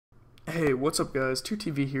Hey, what's up guys,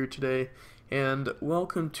 2TV here today, and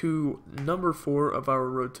welcome to number 4 of our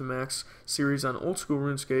Road to Max series on Old School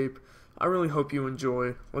RuneScape. I really hope you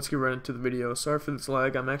enjoy. Let's get right into the video. Sorry for this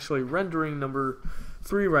lag, I'm actually rendering number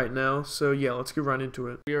 3 right now, so yeah, let's get right into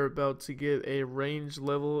it. We are about to get a range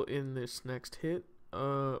level in this next hit,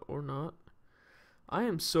 or not. I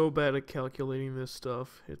am so bad at calculating this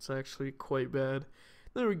stuff, it's actually quite bad.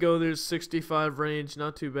 There we go, there's 65 range,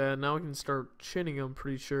 not too bad. Now we can start chinning, I'm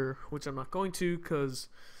pretty sure, which I'm not going to because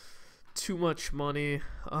too much money.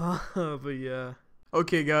 But yeah.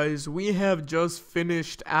 Okay guys, we have just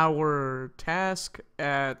finished our task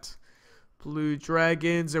at Blue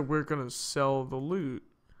Dragons and we're gonna sell the loot.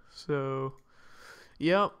 So,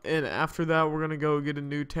 yep, and after that we're gonna go get a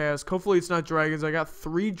new task. Hopefully it's not dragons. I got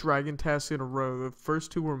 3 dragon tasks in a row. The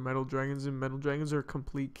first 2 were metal dragons, and metal dragons are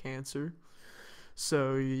complete cancer.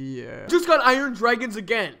 So yeah, just got iron dragons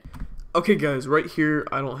again. Okay guys, right here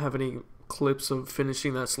I don't have any clips of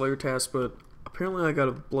finishing that Slayer task, but apparently I got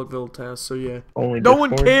a Bloodville task, so yeah. No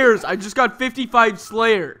one cares. I just got 55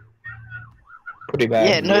 Slayer. Pretty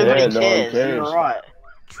bad. Yeah, nobody cares. You're right.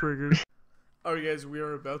 Triggered. Alright guys, we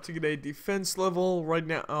are about to get a defense level right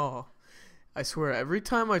now. Oh, I swear, every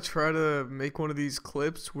time I try to make one of these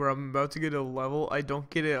clips where I'm about to get a level, I don't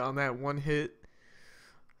get it on that one hit.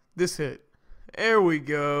 This hit. There we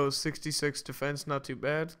go, 66 defense, not too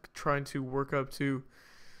bad. Trying to work up to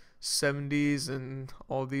 70s and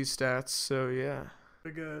all these stats, so yeah.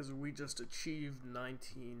 Hey guys, we just achieved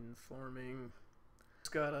 19 farming. It's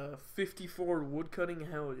got a 54 woodcutting,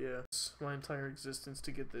 hell yeah. It's my entire existence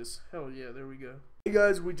to get this, hell yeah, there we go. Hey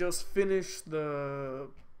guys, we just finished the,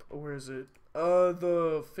 where is it?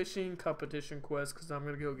 The fishing competition quest, because I'm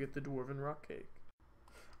gonna go get the Dwarven Rock Cake.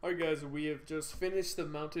 Alright guys, we have just finished the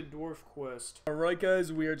Mounted Dwarf quest. Alright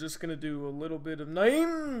guys, we are just gonna do a little bit of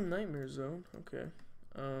Nightmare Zone. Okay.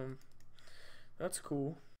 That's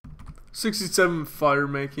cool. 67 fire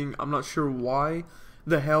making. I'm not sure why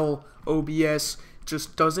the hell OBS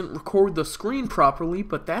just doesn't record the screen properly,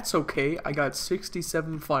 but that's okay. I got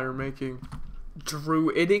 67 fire making.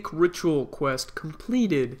 Druidic Ritual quest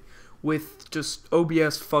completed with just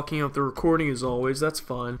OBS fucking up the recording as always. That's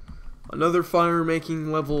fine. Another fire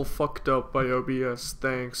making level fucked up by OBS,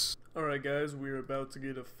 thanks. Alright guys, we're about to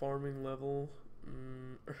get a farming level,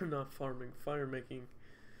 or not farming, fire making.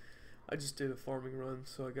 I just did a farming run,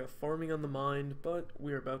 so I got farming on the mind, but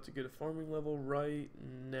we're about to get a farming level right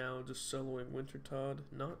now, just soloing Wintertodd,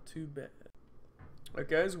 not too bad. Alright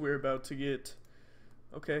guys, we're about to get,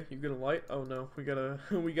 okay, you get a light? Oh no, we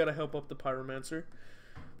gotta help up the pyromancer.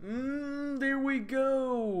 There we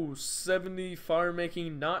go. 70 fire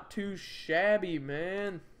making, not too shabby,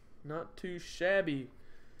 man. Not too shabby.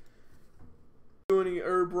 Doing a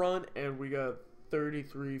herb run, and we got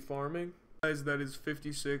 33 farming. Guys, that is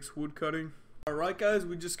 56 woodcutting. Alright guys,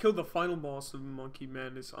 we just killed the final boss of Monkey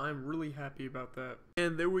Madness. I'm really happy about that.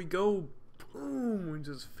 And there we go. Boom, we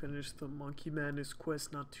just finished the Monkey Madness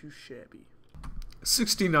quest, not too shabby.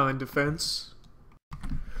 69 defense.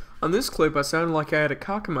 On this clip, I sounded like I had a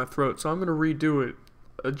cock in my throat, so I'm going to redo it.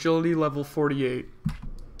 Agility level 48.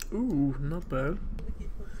 Ooh, not bad.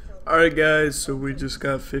 Alright guys, so we just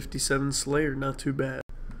got 57 Slayer, not too bad.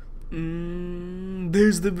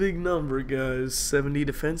 There's the big number, guys. 70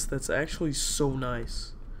 defense, that's actually so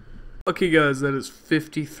nice. Okay guys, that is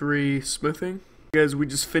 53 smithing. Guys, we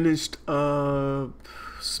just finished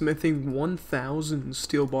smithing 1,000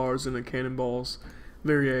 steel bars and a cannonballs.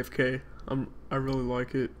 Very AFK. I really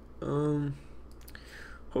like it.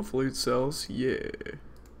 Hopefully it sells. Yeah.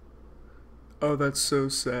 Oh, that's so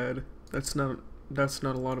sad. That's not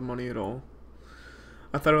a lot of money at all.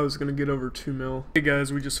 I thought I was gonna get over 2 mil. Hey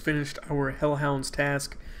guys, we just finished our Hellhounds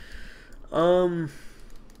task.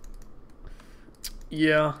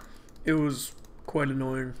 Yeah, it was quite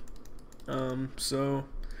annoying. So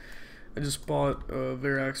I just bought a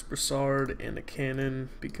Verax Brassard and a cannon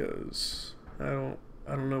because I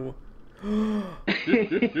don't know.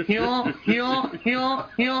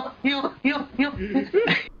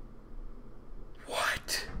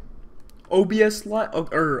 What? OBS lied,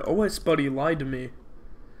 or OS Buddy lied to me.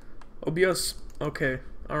 OBS, okay,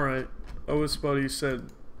 alright. OS Buddy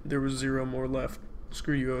said there was 0 more left.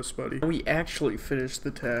 Screw you, OS Buddy. We actually finished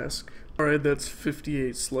the task. Alright, that's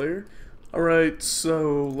 58 Slayer. Alright,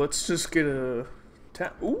 so let's just get a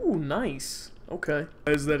ooh, nice. Okay.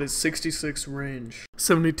 Guys, that is 66 range.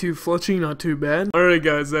 72 fletching, not too bad. Alright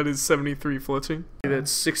guys, that is 73 fletching. Okay, that's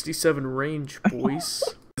 67 range, boys.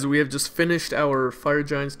 We have just finished our Fire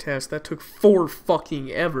Giants task. That took 4 fucking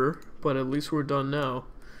ever, but at least we're done now.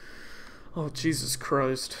 Oh, Jesus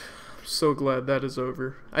Christ. I'm so glad that is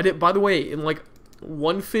over. By the way, in like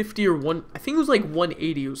 150 or I think it was like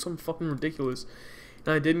 180. It was something fucking ridiculous.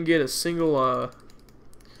 And I didn't get a single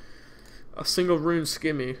rune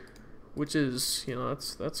skimmy, which is, you know,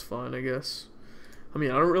 that's fine, I guess. I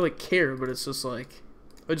mean, I don't really care, but it's just like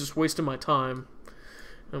I just wasted my time.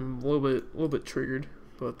 I'm a little bit triggered,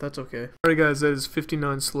 but that's okay. Alright guys, that is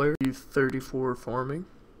 59 Slayer, 34 farming,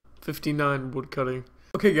 59 woodcutting.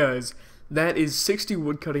 Okay guys, that is 60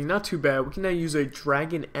 woodcutting, not too bad. We can now use a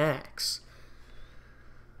dragon axe.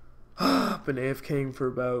 Been AFKing for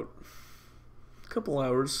about a couple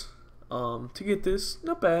hours to get this.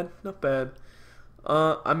 Not bad, not bad.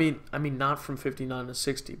 I mean not from 59 to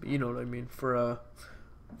 60, but you know what I mean, for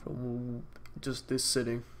from just this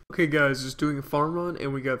sitting. Okay guys, just doing a farm run,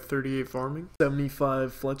 and we got 38 farming,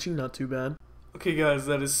 75 fletching, not too bad. Okay guys,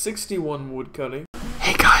 that is 61 woodcutting.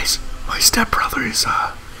 Hey guys, my stepbrother is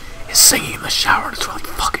singing in the shower, and it's really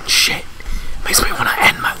fucking shit. Makes me want to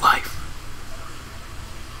end my life.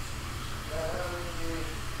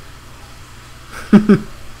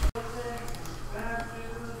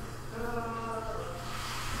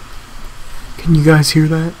 Can you guys hear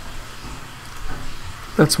that?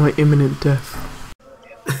 That's my imminent death.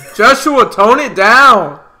 Joshua, tone it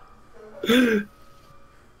down! Is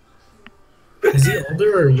he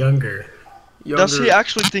older or younger? Does he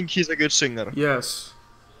actually think he's a good singer? Yes.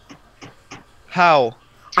 How?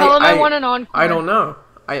 Tell him I want an encore. I don't know.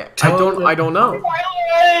 I don't know.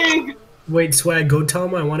 Wait, Swag, go tell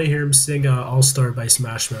him I want to hear him sing All Star by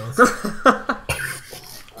Smash Mouth.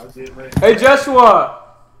 Hey Joshua!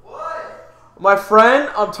 My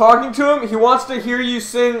friend, I'm talking to him. He wants to hear you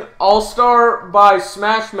sing All-Star by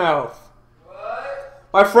Smash Mouth. What?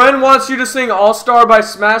 My friend wants you to sing All-Star by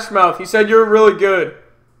Smash Mouth. He said you're really good.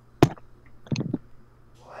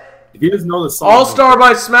 What? He doesn't know the song. All-Star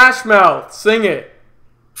by Smash Mouth. Sing it.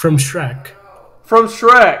 From Shrek. From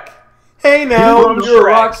Shrek. Hey now, you're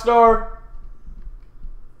a rock star.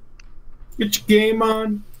 Get your game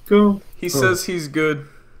on. Go. He says he's good.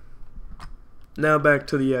 Now back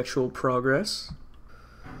to the actual progress.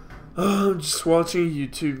 I'm just watching a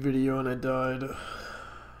YouTube video and I died.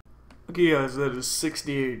 Okay guys, that is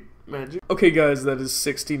 68 magic. Okay guys, that is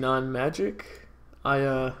 69 magic.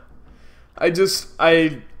 As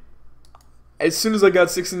soon as I got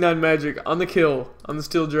 69 magic on the kill, on the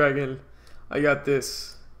steel dragon, I got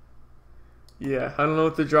this. Yeah, I don't know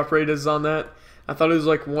what the drop rate is on that. I thought it was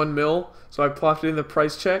like 1 mil, so I plopped it in the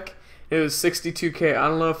price check. It was 62k. I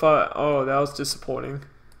don't know if oh, that was disappointing.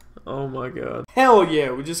 Oh my god. Hell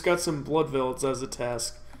yeah, we just got some blood velds as a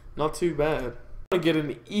task. Not too bad. I get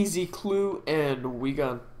an easy clue, and we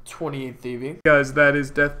got 28 thieving. Guys, that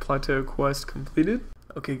is Death Plateau quest completed.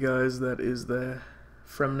 Okay guys, that is the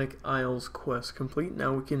Fremnik Isles quest complete.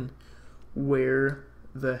 Now we can wear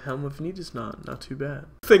the Helm of Nidus Knot. Not too bad.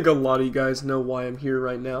 I think a lot of you guys know why I'm here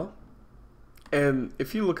right now. And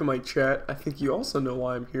if you look at my chat, I think you also know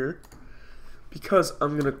why I'm here. Because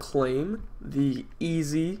I'm going to claim the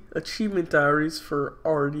easy achievement diaries for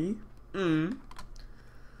Artie. Hold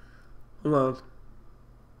on.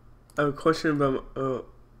 I have a question about,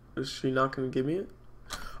 is she not going to give me it?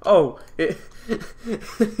 Oh,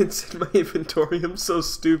 it's in my inventory. I'm so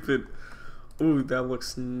stupid. Ooh, that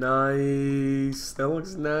looks nice. That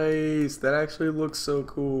looks nice. That actually looks so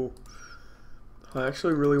cool. I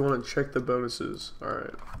actually really want to check the bonuses.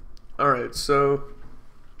 Alright. Alright, so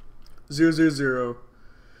 000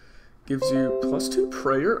 gives you +2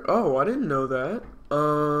 prayer. Oh, I didn't know that.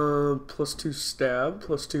 +2 stab,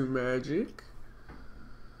 +2 magic.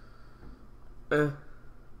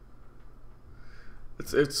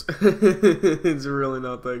 It's it's really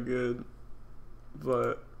not that good.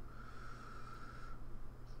 But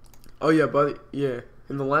oh yeah, buddy, yeah.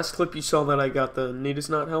 In the last clip you saw that I got the Nidus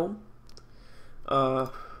Knot helm.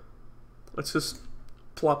 Let's just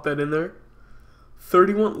plop that in there.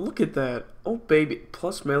 31, look at that. Oh baby,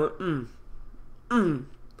 plus melee.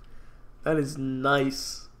 That is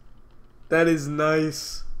nice. That is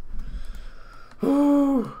nice.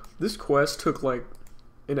 Ooh, this quest took like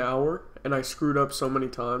an hour and I screwed up so many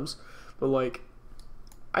times. But like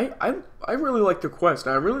I really like the quest.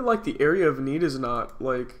 I really like the area of Nidus Knot.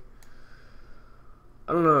 Like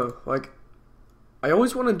I don't know, like I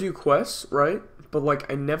always want to do quests, right? But like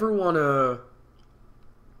I never want to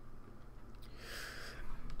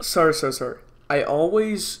Sorry. I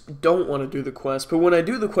always don't want to do the quest, but when I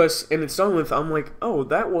do the quest and it's done with, I'm like, oh,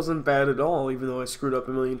 that wasn't bad at all, even though I screwed up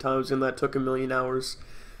a million times and that took a million hours.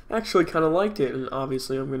 I actually kind of liked it, and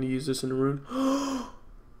obviously I'm going to use this in a rune.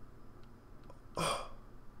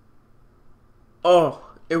 Oh,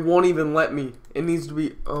 it won't even let me. It needs to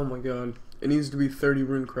be, oh my god. It needs to be 30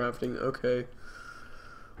 rune crafting. Okay.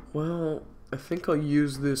 Well, I think I'll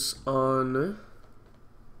use this on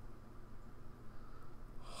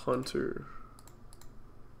Hunter.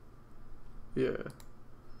 Yeah.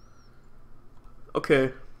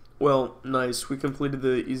 Okay. Well, nice. We completed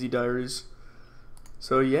the easy diaries.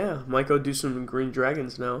 So yeah, might go do some green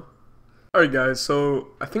dragons now. Alright guys, so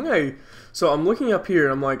I'm looking up here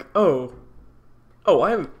and I'm like, oh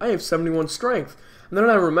I have 71 strength. And then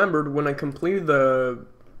I remembered when I completed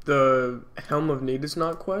the Helm of Need is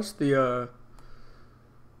Not quest, this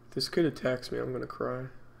kid attacks me, I'm gonna cry.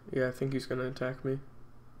 Yeah, I think he's gonna attack me.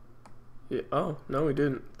 Yeah, oh, no he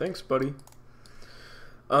didn't. Thanks, buddy.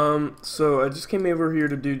 So I just came over here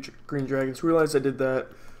to do green dragons, realized I did that.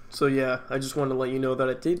 So yeah, I just wanted to let you know that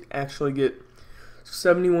I did actually get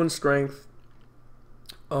 71 strength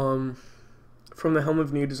from the Helm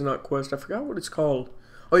of Need is Not quest. I forgot what it's called.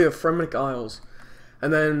 Oh yeah, Fremennik Isles.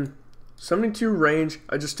 And then 72 range.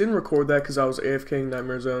 I just didn't record that because I was AFKing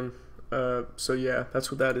Nightmare Zone. So yeah,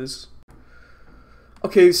 that's what that is.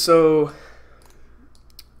 Okay, so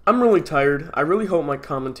I'm really tired. I really hope my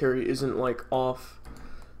commentary isn't like off.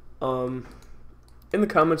 In the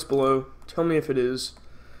comments below, tell me if it is.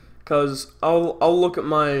 Cause I'll look at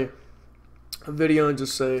my video and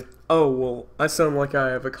just say, oh well, I sound like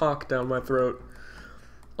I have a cock down my throat.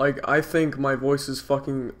 Like, I think my voice is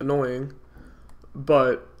fucking annoying,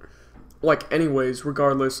 but like anyways,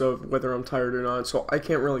 regardless of whether I'm tired or not, so I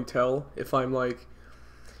can't really tell if I'm like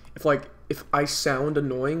if I sound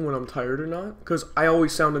annoying when I'm tired or not, because I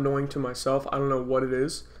always sound annoying to myself. I don't know what it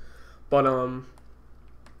is, but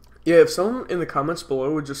yeah, if someone in the comments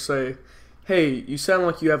below would just say, hey, you sound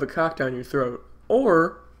like you have a cock down your throat,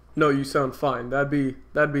 or no, you sound fine, that'd be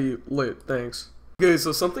lit. Thanks. Okay,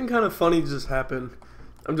 so something kind of funny just happened.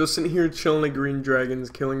 I'm just sitting here chilling at green dragons,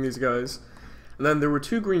 killing these guys, and then there were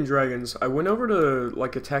 2 green dragons. I went over to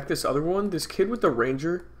like attack this other one, this kid with the range.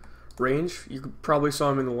 You probably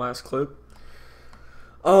saw him in the last clip.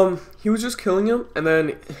 He was just killing him, and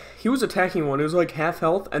then he was attacking one. It was like half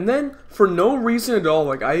health, and then for no reason at all,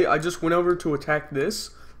 like I just went over to attack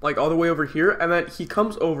this, like all the way over here, and then he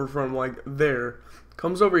comes over from like there,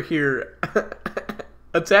 comes over here,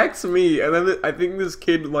 attacks me, and then I think this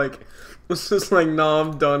kid like was just like, nah,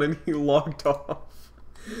 I'm done, and he logged off.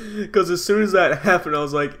 Because as soon as that happened, I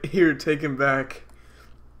was like, here, take him back.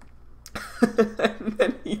 And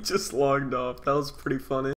then he just logged off. That was pretty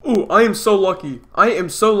funny. Ooh, I am so lucky. I am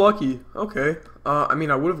so lucky. Okay. I mean,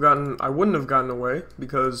 I wouldn't have gotten away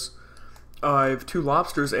because I have 2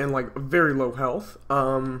 lobsters and like very low health.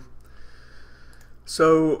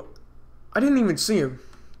 So I didn't even see him.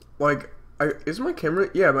 Like, is my camera?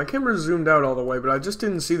 Yeah, my camera zoomed out all the way, but I just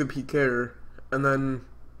didn't see the PKer. And then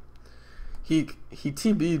he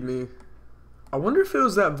TB'd me. I wonder if it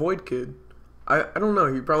was that Void kid. I don't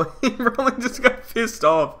know. He probably just got pissed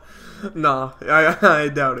off. Nah, I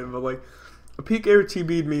doubt it. But like, a PKer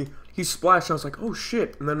TB'd me. He splashed. I was like, oh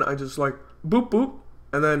shit. And then I just like boop boop.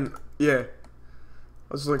 And then yeah,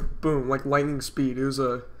 I was like boom, like lightning speed. It was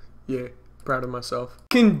yeah, proud of myself.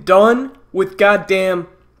 Fucking done with goddamn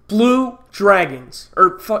blue dragons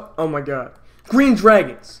or fuck. Oh my god, green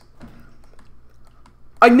dragons.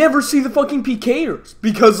 I never see the fucking PKers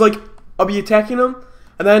because like I'll be attacking them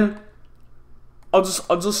and then I'll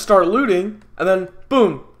just start looting and then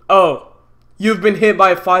boom. Oh, you've been hit by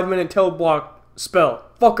a 5-minute teleblock spell.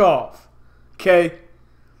 Fuck off. Okay?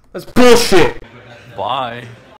 That's bullshit. Bye.